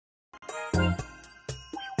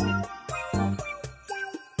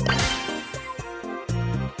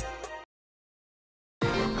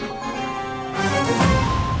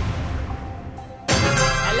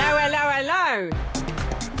hello!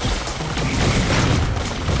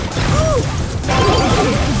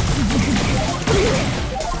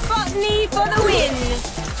 Botany for the win!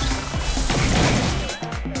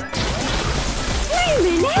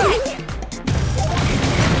 Luminette!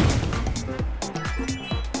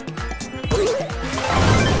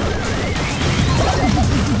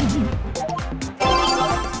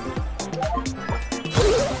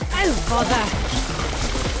 Oh, bother!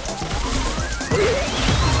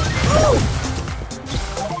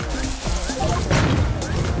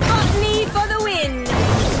 Botany for the win!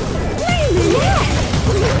 Luminette!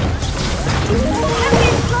 And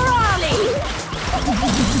it's Brawl!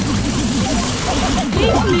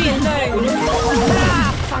 Leave me alone! Ah,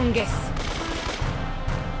 fungus!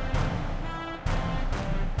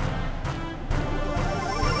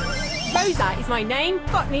 Rosa is my name,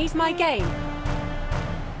 Botany's my game.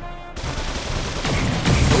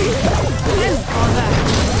 Oh, bother!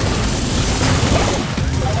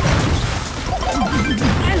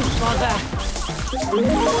 Oh, bother!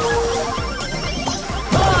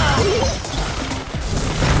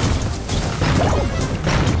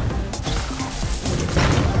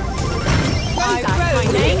 My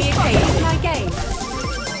name is my game.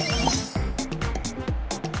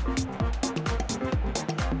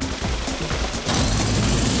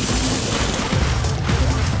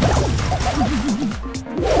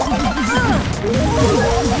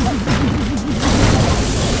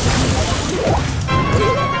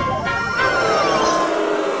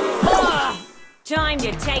 Time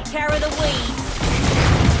to take care of the weeds.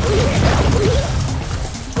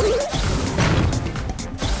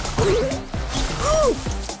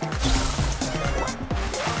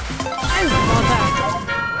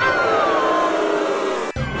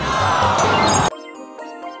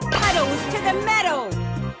 Pedals to the metal!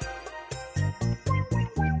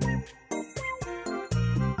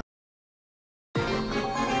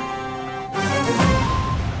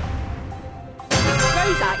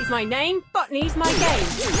 Rosa is my name, Botany's my game.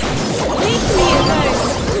 Leave me alone!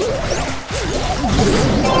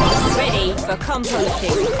 Ready for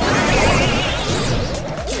composting.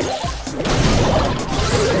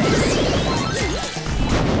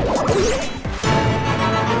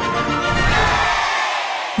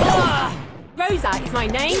 Rosa is my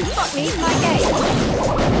name, Botany's my game.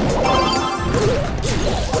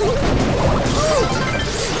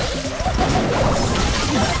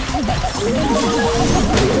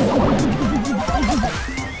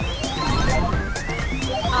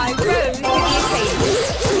 I rose to the occasion.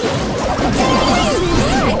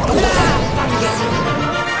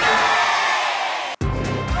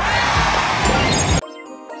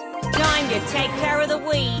 Time to take care of the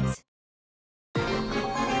weeds.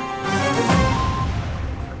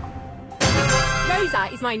 Rosa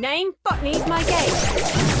is my name, Botany's my game.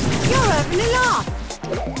 You're having a laugh.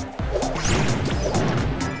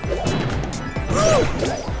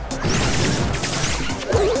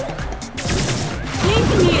 Leave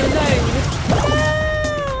me alone.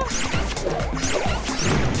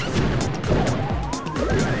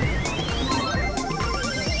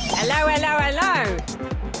 Hello, hello, hello.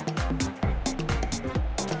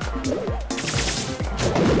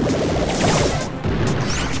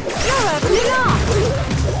 You're having a laugh.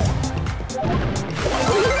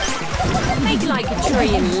 Make like a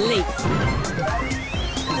tree and leaf.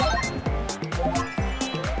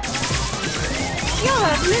 You're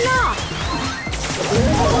having a laugh.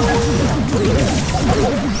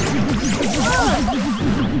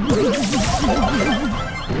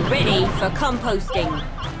 Ready for composting.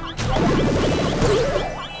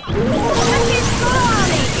 And it's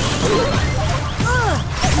Brawling!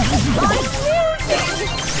 My music!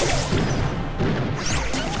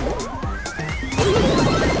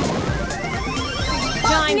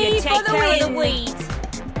 Time to take care of the weeds.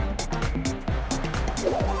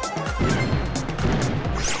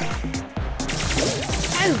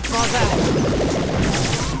 Oh, bother!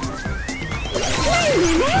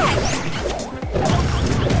 Luminette!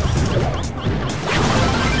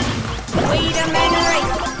 Wait a minute!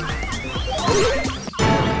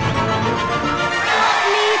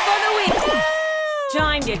 Me for the win!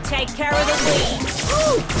 Time to take care of the weeds.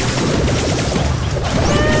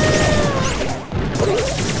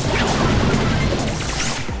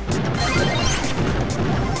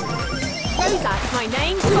 Rosa is my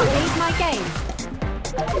name, Botany's my game.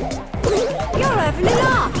 You're having a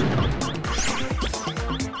laugh.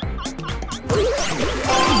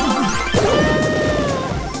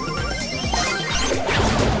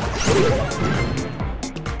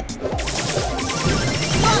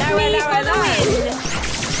 Hello, hello, hello.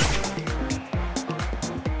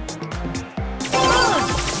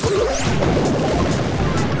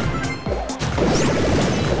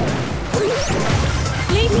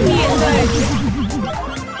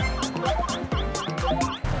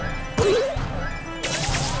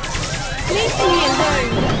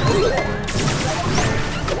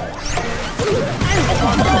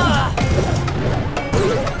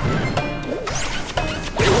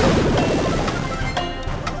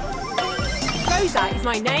 Rosa is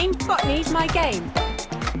my name, botany's my game.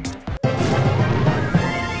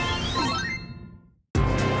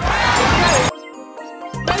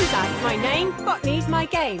 Rosa is my name, botany's my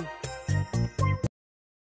game.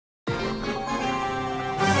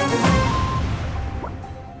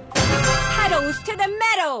 Pedals to the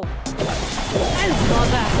metal! Oh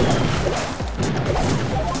bother!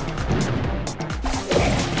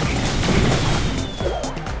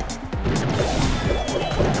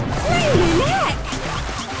 Neck!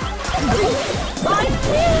 I'm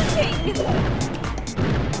wilting!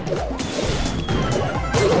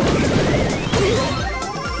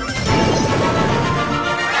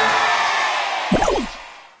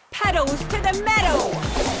 Pedals to the metal!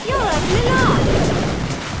 You're having a laugh!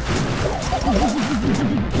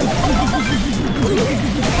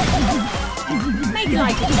 Make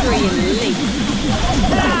like a tree and leaf.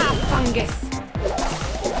 Ah, fungus!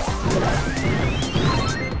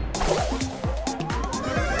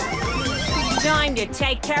 Time to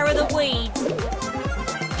take care of the weeds.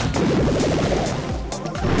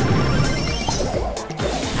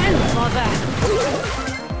 Oh, bother!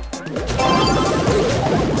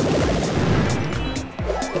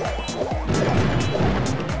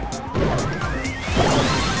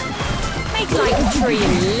 Make like a tree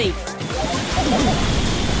and leaf.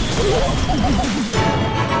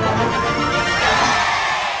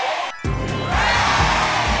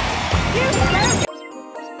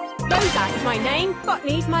 Rosa is my name,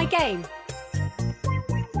 botany's my game.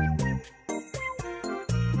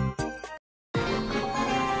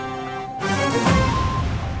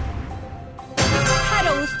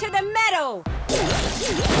 Pedals to the metal!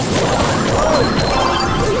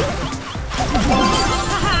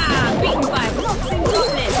 Ha-ha! Beaten by rocks and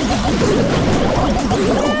goblins!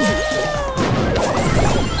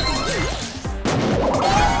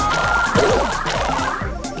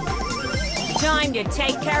 Time to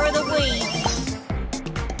take care of the weeds.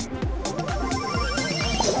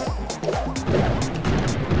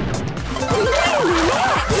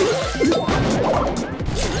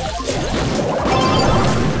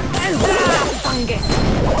 Ah, fungus!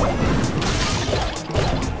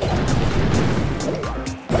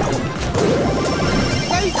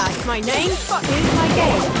 Rosa is my name, botany's my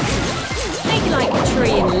game. Make like a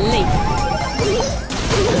tree and leaf.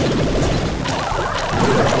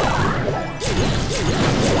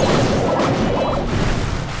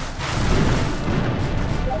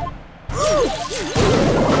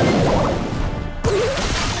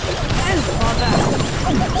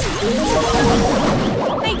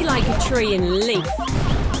 Make like a tree and leaf.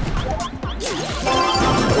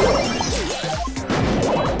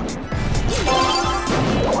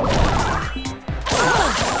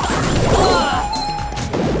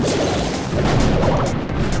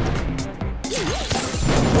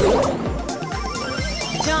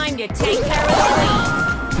 Time to take care of the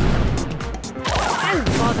weeds. Oh,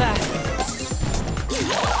 bother.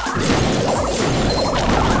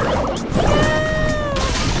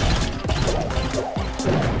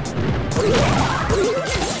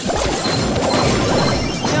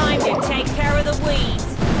 Time to take care of the weeds.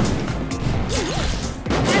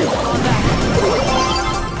 Oh, bother.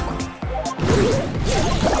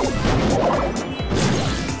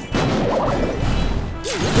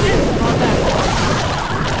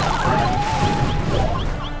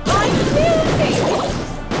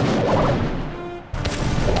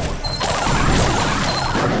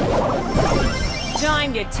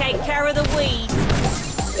 Time to take care of the weeds.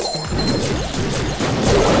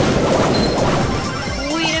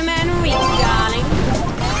 Weed 'em and reap, darling.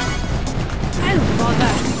 Oh,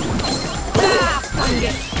 bother. Ah,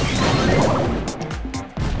 fungus.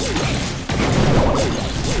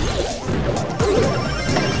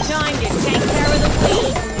 Time to take care of the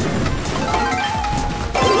weeds.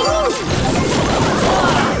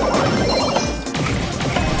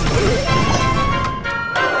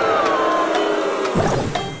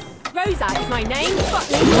 Rosa is my name,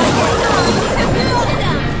 botany's my game.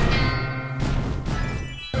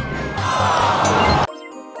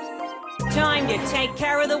 Time to take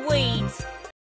care of the weeds.